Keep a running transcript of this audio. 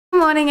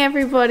morning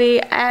everybody,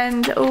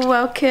 and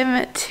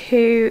welcome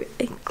to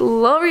a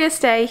glorious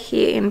day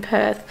here in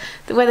Perth.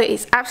 The weather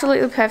is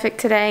absolutely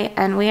perfect today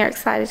and we are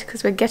excited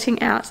because we're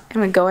getting out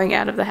and we're going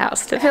out of the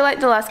house. I feel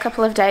like the last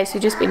couple of days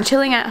we've just been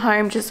chilling at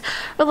home, just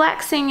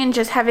relaxing and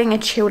just having a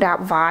chilled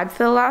out vibe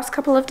for the last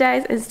couple of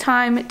days. It's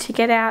time to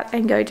get out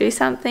and go do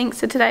something.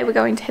 So today we're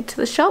going to head to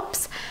the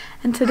shops.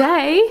 And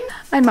today,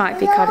 I might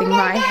be cutting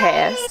my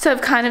hair. So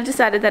I've kind of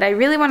decided that I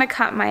really want to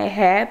cut my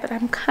hair, but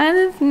I'm kind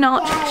of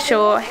not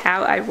sure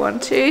how I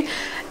want to.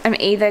 I'm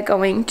either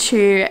going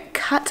to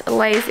cut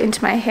layers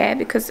into my hair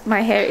because my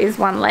hair is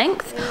one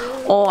length,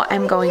 or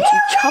I'm going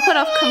to chop it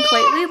off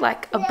completely,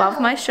 like above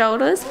my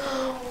shoulders,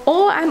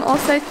 or I'm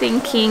also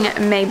thinking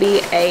maybe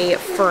a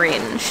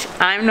fringe.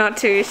 I'm not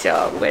too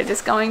sure. We're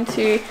just going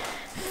to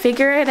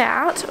figure it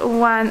out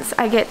once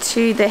I get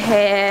to the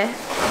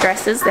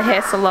hairdressers, the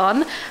hair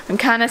salon. I'm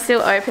kind of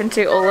still open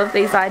to all of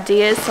these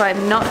ideas, so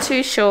I'm not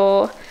too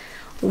sure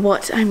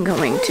what I'm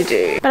going to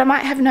do. But I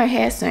might have no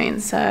hair soon,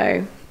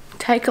 so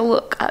take a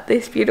look at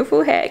this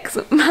beautiful hair because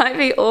it might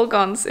be all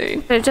gone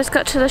soon. We've just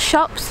got to the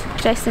shops.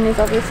 Jason is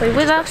obviously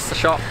with us. The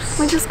shops.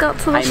 We just got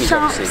to the Amy's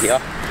shops. obviously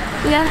here.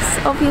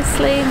 Yes,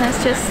 obviously, and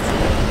there's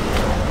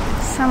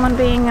just someone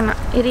being an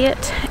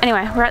idiot.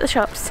 Anyway, we're at the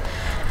shops.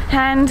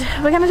 And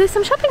we're going to do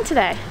some shopping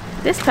today.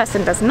 This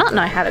person does not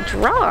know how to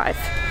drive.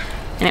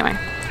 Anyway,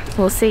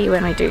 we'll see you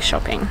when we do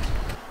shopping.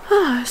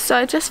 So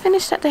I just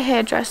finished at the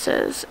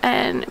hairdressers,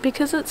 and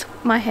because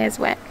my hair's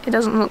wet, it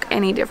doesn't look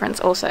any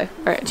different. Also,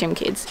 we're at Gym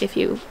Kids if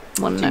you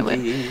want to know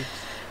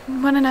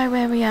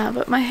where we are.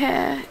 But my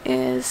hair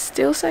is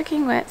still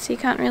soaking wet, so you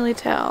can't really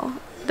tell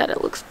that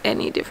it looks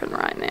any different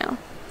right now.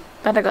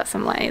 But I got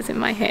some layers in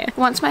my hair.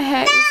 Once my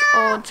hair is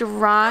all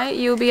dry,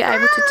 you'll be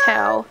able to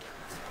tell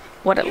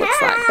what it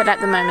looks like, but at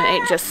the moment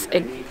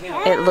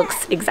it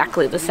looks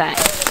exactly the same.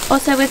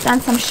 Also, we've done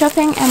some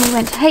shopping and we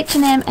went to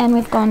H&M and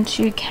we've gone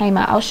to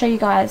Kmart. I'll show you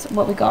guys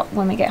what we got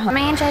when we get home.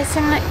 Me and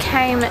Jason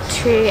came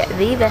to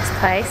the best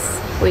place.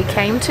 We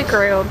came to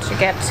Grill to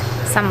get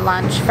some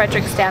lunch.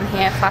 Frederick's down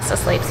here fast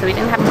asleep, so we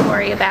didn't have to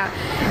worry about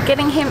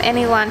getting him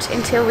any lunch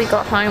until we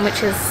got home,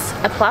 which is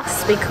a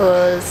plus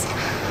because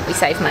we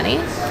save money.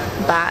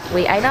 But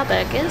we ate our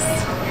burgers.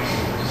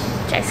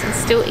 Jason's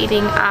still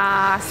eating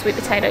our sweet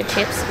potato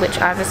chips, which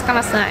I'm just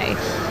gonna say,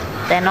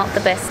 they're not the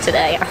best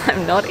today.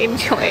 I'm not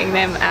enjoying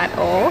them at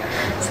all,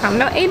 so I'm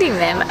not eating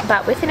them.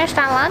 But we finished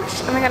our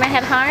lunch and we're gonna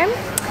head home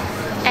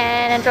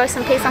and enjoy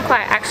some peace and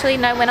quiet. Actually,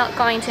 no, we're not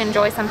going to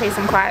enjoy some peace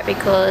and quiet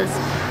because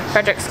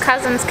Frederick's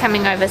cousin's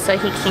coming over so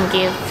he can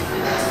give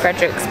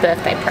Frederick's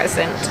birthday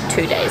present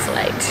 2 days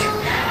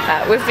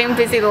late. We've been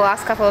busy the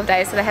last couple of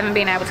days, so they haven't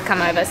been able to come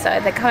over.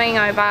 So they're coming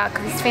over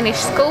because he's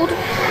finished school.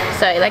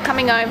 So they're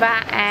coming over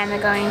and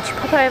they're going to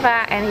pop over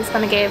and he's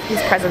going to give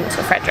his present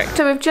to Frederick.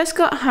 So we've just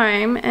got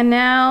home, and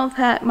now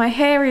that my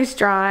hair is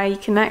dry, you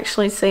can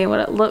actually see what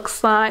it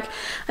looks like.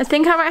 I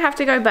think I might have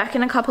to go back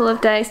in a couple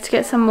of days to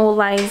get some more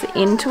layers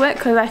into it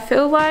because I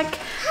feel like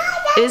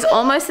it is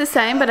almost the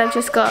same, but I've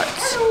just got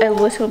a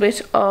little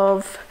bit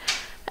of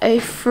a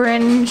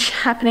fringe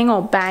happening,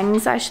 or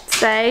bangs I should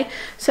say.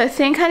 So I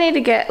think I need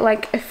to get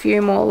like a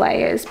few more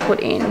layers put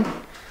in.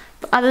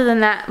 But other than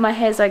that, my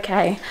hair's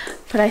okay,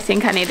 but I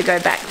think I need to go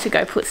back to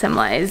go put some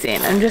layers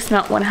in. I'm just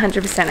not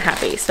 100%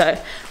 happy,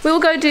 so we'll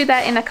go do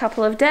that in a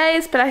couple of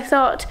days. But I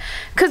thought,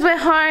 because we're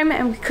home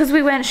and because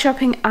we went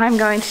shopping, I'm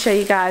going to show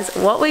you guys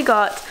what we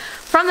got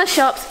from the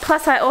shops.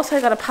 Plus I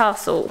also got a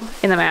parcel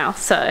in the mail,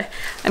 so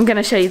I'm going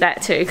to show you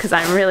that too because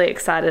I'm really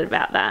excited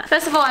about that.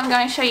 First of all, I'm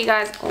going to show you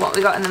guys what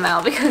we got in the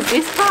mail because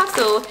this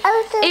parcel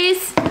is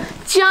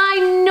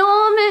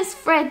ginormous,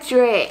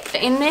 Frederick.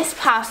 In this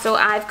parcel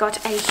I've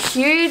got a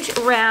huge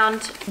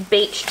round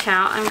beach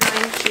towel. I'm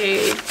going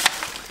to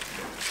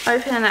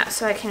open it up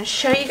so I can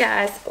show you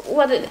guys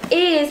what it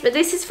is, but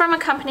this is from a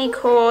company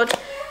called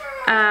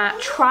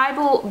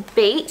Tribal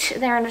Beach.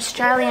 They're an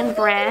Australian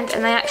brand,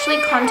 and they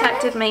actually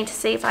contacted me to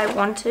see if I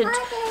wanted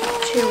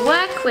to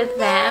work with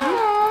them.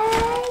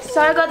 So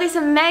I got this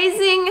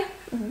amazing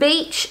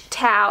beach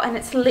towel and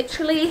it's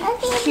literally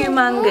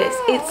humongous.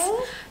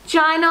 It's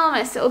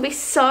ginormous. It will be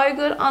so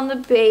good on the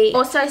beach.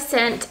 Also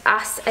sent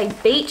us a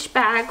beach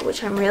bag,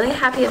 which I'm really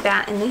happy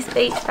about, and this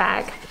beach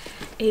bag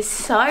is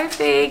so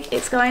big.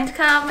 It's going to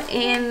come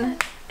in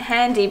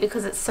handy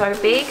because it's so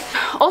big.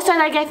 Also,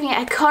 they gave me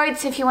a code,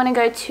 so if you want to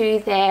go to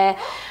their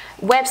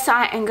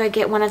website and go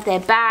get one of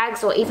their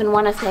bags or even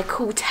one of their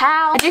cool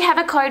towels, I do have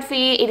a code for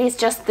you. It is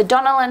just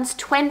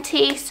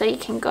thedonnellansyt, so you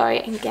can go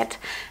and get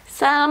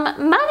some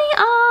money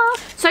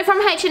off. So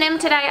from H&M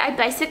today, I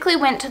basically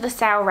went to the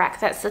sale rack.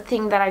 That's the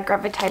thing that I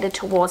gravitated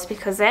towards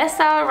because their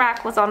sale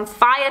rack was on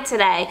fire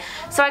today.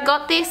 So I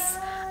got this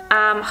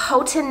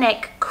halter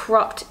neck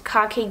cropped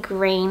khaki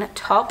green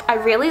top. I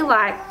really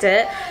liked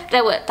it.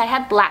 They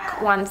had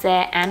black ones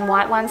there and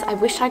white ones. I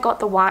wish I got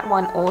the white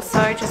one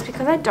also, just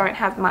because I don't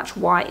have much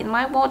white in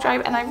my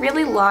wardrobe and I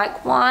really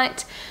like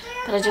white,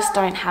 but I just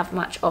don't have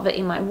much of it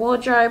in my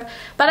wardrobe.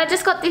 But I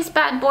just got this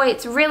bad boy.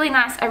 It's really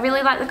nice. I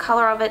really like the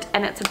color of it,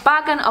 and it's a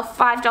bargain of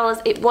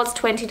 $5. It was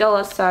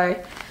 $20, so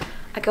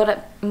I got it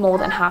more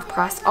than half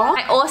price off.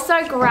 I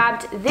also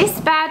grabbed this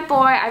bad boy.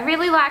 I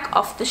really like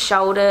off the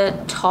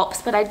shoulder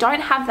tops, but I don't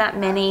have that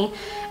many.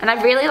 And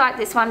I really like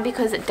this one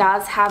because it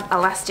does have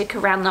elastic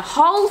around the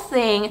whole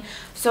thing.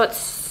 So it's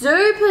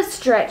super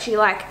stretchy,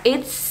 like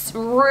it's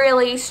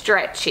really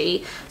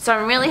stretchy. So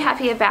I'm really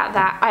happy about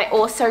that. I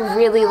also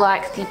really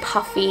like the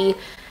puffy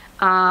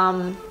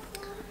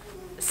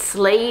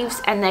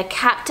sleeves, and they're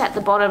capped at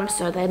the bottom,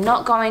 so they're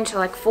not going to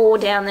like fall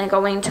down, they're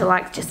going to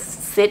like just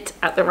sit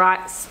at the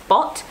right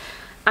spot.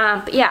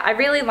 But yeah, I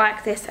really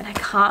like this and I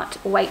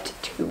can't wait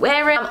to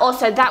wear it.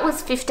 Also, that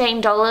was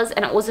 $15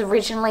 and it was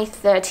originally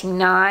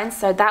 $39,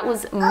 so that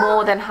was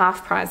more than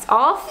half price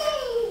off.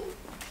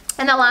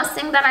 And the last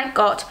thing that I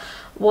got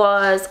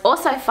was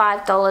also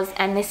 $5,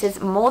 and this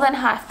is more than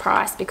half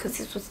price because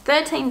this was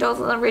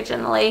 $13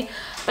 originally,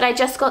 but I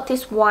just got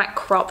this white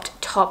cropped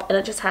top and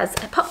it just has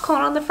a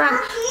popcorn on the front.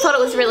 Thought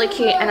it was really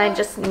cute and I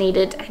just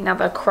needed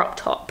another crop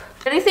top.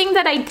 The only thing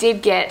that I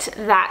did get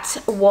that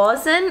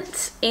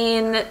wasn't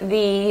in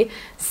the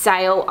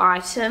sale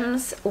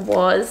items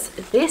was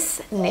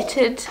this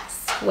knitted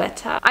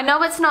sweater. I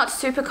know it's not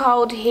super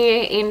cold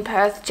here in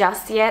Perth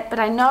just yet, but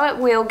I know it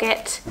will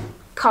get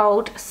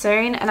cold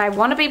soon and I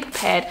want to be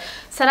prepared.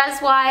 So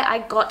that's why I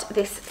got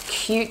this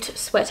cute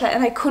sweater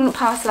and I couldn't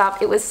pass it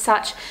up. It was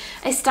such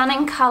a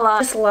stunning color. I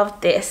just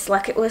loved this.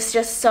 Like, it was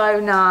just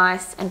so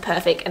nice and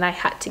perfect and I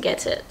had to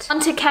get it. On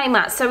to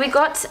Kmart. So we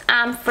got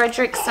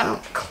Frederick some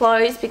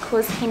clothes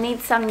because he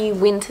needs some new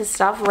winter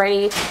stuff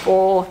ready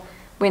for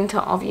winter,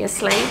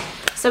 obviously.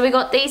 So we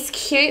got these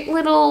cute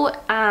little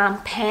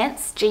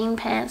pants, jean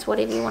pants,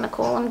 whatever you want to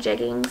call them,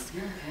 jeggings.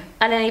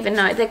 I don't even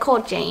know, they're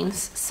called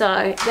jeans.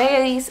 So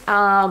these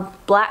are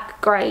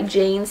black grey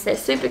jeans, they're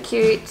super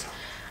cute.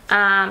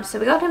 So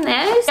we got him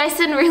those.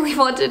 Jason really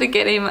wanted to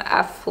get him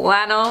a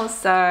flannel,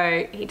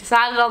 so he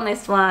decided on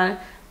this one.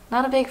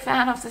 Not a big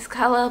fan of this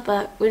colour,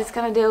 but we're just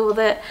gonna deal with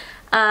it.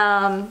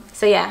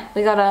 So yeah,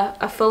 we got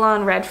a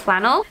full-on red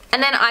flannel.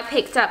 And then I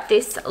picked up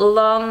this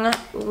long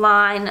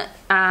line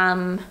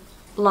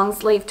long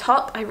sleeve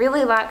top. I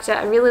really liked it.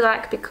 I really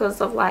like because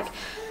of like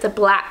the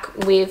black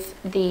with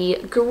the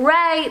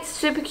grey. It's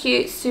super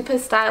cute, super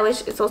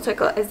stylish. It's also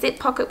got a zip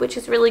pocket, which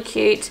is really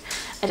cute.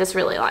 I just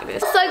really like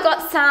this. Also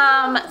got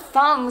some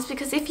thongs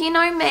because if you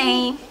know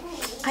me,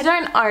 I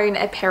don't own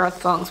a pair of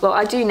thongs. Well,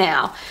 I do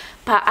now,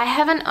 but I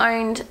haven't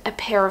owned a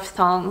pair of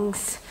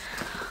thongs.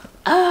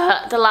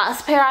 The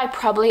last pair I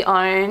probably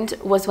owned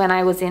was when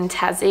I was in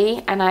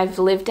Tassie, and I've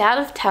lived out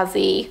of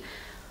Tassie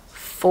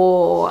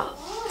for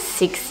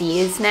 6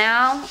 years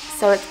now,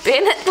 so it's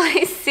been at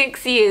least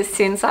 6 years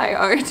since I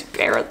owned a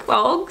pair of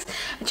thongs.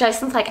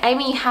 Jason's like,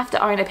 Amy, you have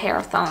to own a pair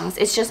of thongs.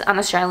 It's just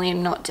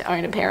un-Australian not to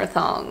own a pair of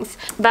thongs.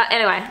 But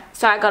anyway,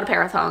 so I got a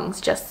pair of thongs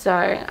just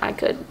so I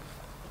could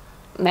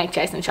make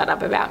Jason shut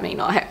up about me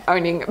not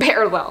owning a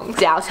pair of thongs.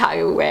 Doubt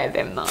I will wear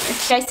them though.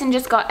 Jason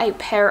just got a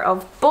pair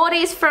of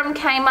boardies from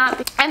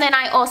Kmart, and then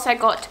I also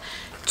got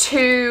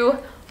 2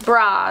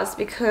 bras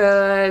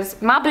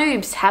because my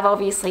boobs have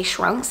obviously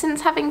shrunk since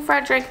having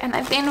Frederick, and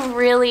I've been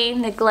really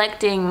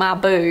neglecting my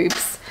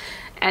boobs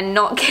and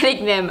not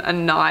getting them a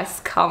nice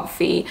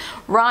comfy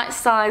right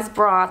size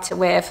bra to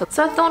wear. So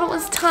I thought it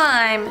was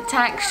time to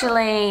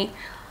actually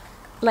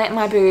let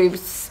my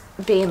boobs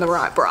be in the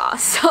right bra.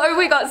 So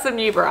we got some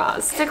new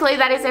bras. Basically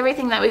that is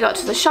everything that we got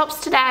to the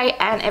shops today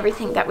and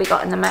everything that we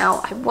got in the mail.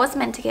 I was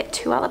meant to get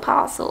 2 other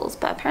parcels,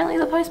 but apparently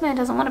the postman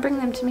doesn't want to bring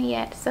them to me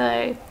yet,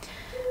 so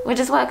we're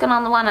just working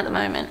on the one at the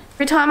moment.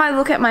 Every time I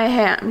look at my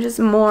hair, I'm just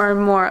more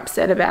and more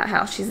upset about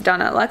how she's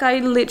done it. Like, I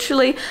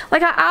literally,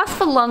 like, I asked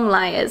for long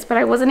layers, but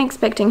I wasn't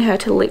expecting her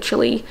to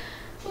literally,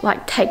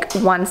 like, take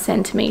 1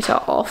 centimeter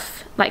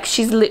off. Like,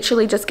 she's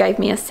literally just gave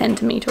me a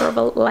centimeter of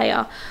a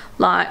layer.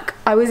 Like,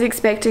 I was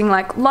expecting,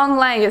 like, long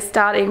layers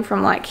starting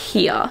from, like,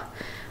 here.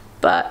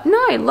 But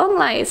no, long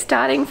layers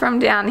starting from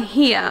down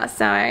here.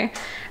 So I'm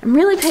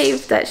really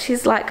peeved that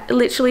she's like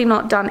literally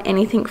not done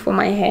anything for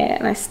my hair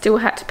and I still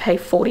had to pay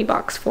 40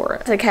 bucks for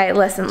it. Okay,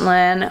 lesson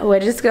learned.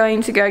 We're just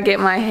going to go get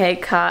my hair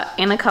cut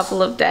in a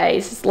couple of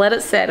days. Just let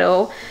it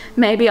settle.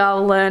 Maybe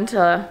I'll learn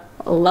to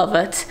love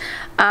it.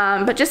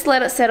 But just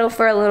let it settle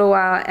for a little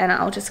while and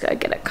I'll just go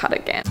get it cut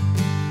again.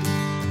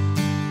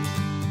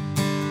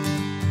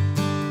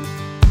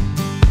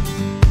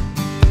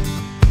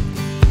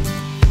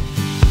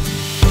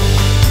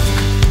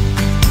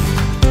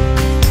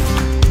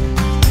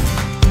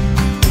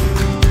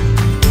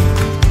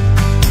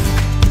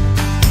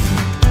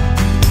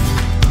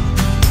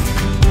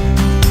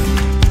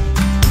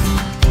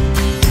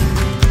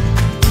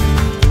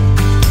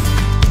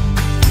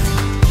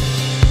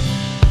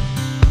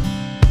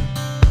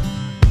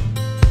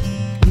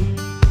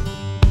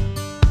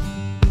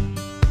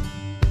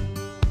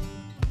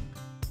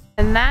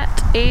 And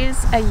that is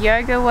a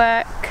yoga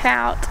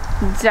workout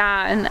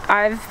done.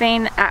 I've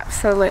been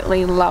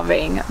absolutely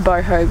loving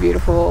Boho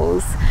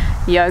Beautiful's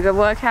yoga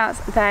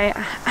workouts. They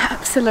are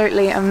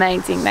absolutely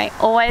amazing. They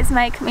always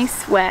make me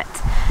sweat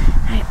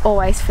I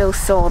always feel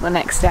sore the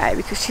next day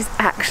because she's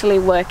actually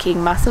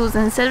working muscles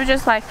instead of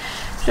just like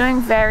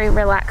doing very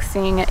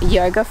relaxing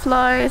yoga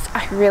flows.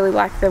 I really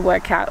like the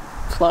workout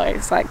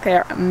flows, like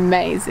they're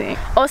amazing.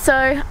 Also,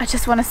 I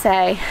just want to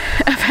say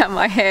about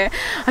my hair,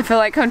 I feel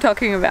like I'm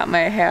talking about my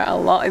hair a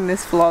lot in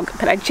this vlog,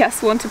 but I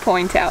just want to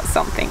point out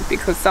something,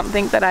 because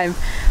something that I'm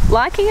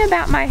liking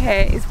about my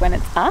hair is when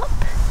it's up,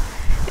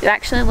 it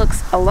actually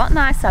looks a lot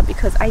nicer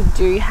because I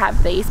do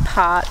have these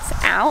parts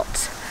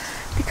out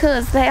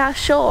because they are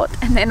short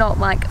and they're not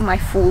like my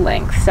full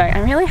length. So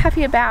I'm really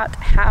happy about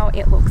how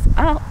it looks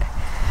up,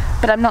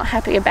 but I'm not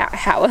happy about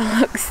how it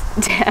looks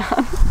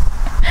down.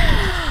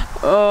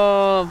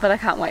 Oh, but I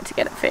can't wait to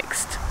get it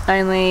fixed.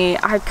 Only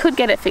I could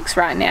get it fixed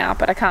right now,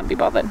 but I can't be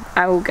bothered.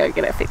 I will go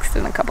get it fixed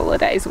in a couple of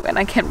days when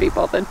I can be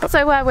bothered.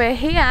 So while we're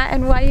here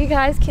and while you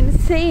guys can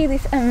see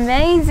this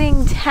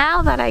amazing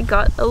towel that I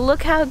got,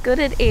 look how good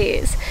it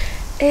is.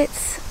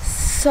 It's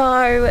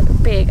so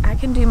big. I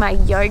can do my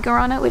yoga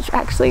on it, which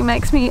actually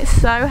makes me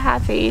so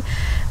happy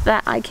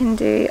that I can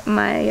do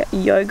my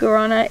yoga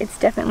on it. It's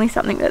definitely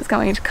something that's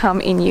going to come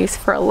in use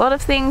for a lot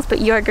of things, but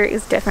yoga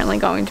is definitely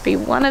going to be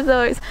one of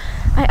those.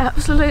 I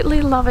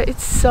absolutely love it.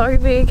 It's so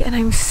big and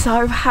I'm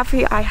so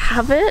happy I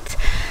have it.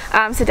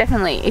 So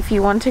definitely, if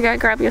you want to go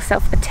grab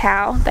yourself a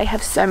towel, they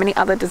have so many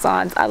other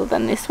designs other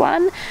than this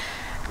one.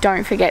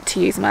 Don't forget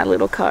to use my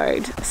little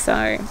code.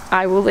 So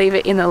I will leave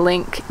it in the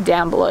link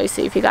down below.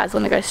 So if you guys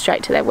want to go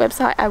straight to their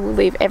website, I will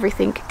leave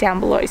everything down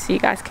below so you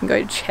guys can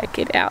go check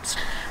it out.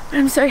 But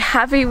I'm so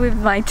happy with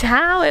my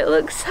towel. It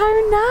looks so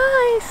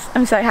nice.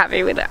 I'm so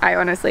happy with it. I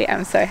honestly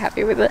am so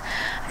happy with it.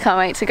 I can't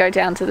wait to go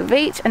down to the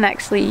beach and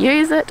actually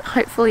use it.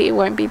 Hopefully it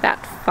won't be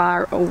that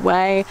far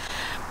away.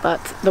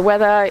 But the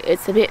weather,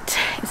 it's a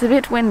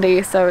bit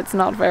windy, so it's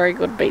not very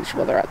good beach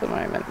weather at the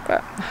moment.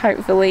 But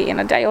hopefully in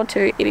a day or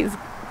two it is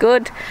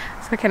good,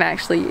 so I can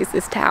actually use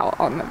this towel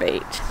on the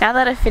beach. Now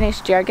that I've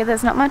finished yoga,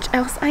 there's not much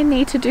else I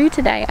need to do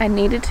today. I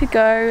needed to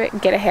go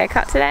get a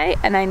haircut today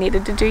and I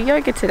needed to do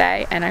yoga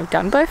today, and I've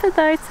done both of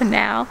those, so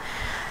now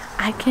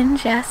I can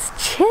just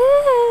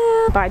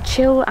chill. By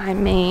chill I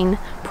mean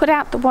put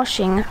out the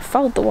washing,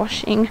 fold the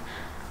washing,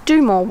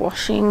 do more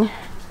washing,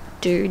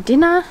 do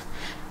dinner,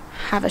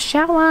 have a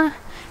shower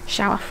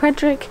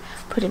Frederick,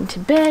 put him to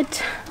bed.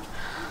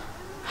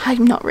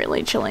 I'm not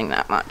really chilling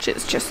that much,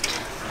 it's just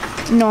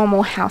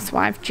normal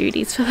housewife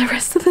duties for the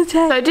rest of the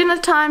day. So dinner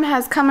time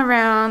has come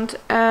around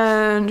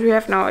and we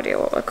have no idea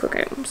what we're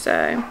cooking,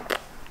 so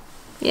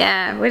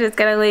yeah, we're just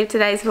gonna leave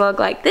today's vlog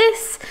like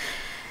this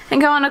and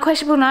go on a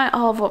questionable note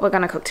of what we're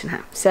gonna cook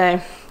tonight.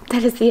 So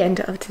that is the end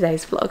of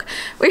today's vlog.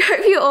 We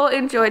hope you all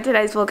enjoyed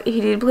today's vlog. If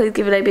you did, please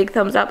give it a big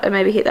thumbs up and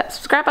maybe hit that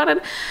subscribe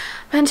button.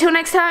 But until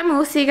next time,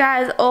 we'll see you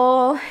guys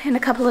all in a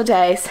couple of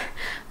days.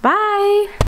 Bye!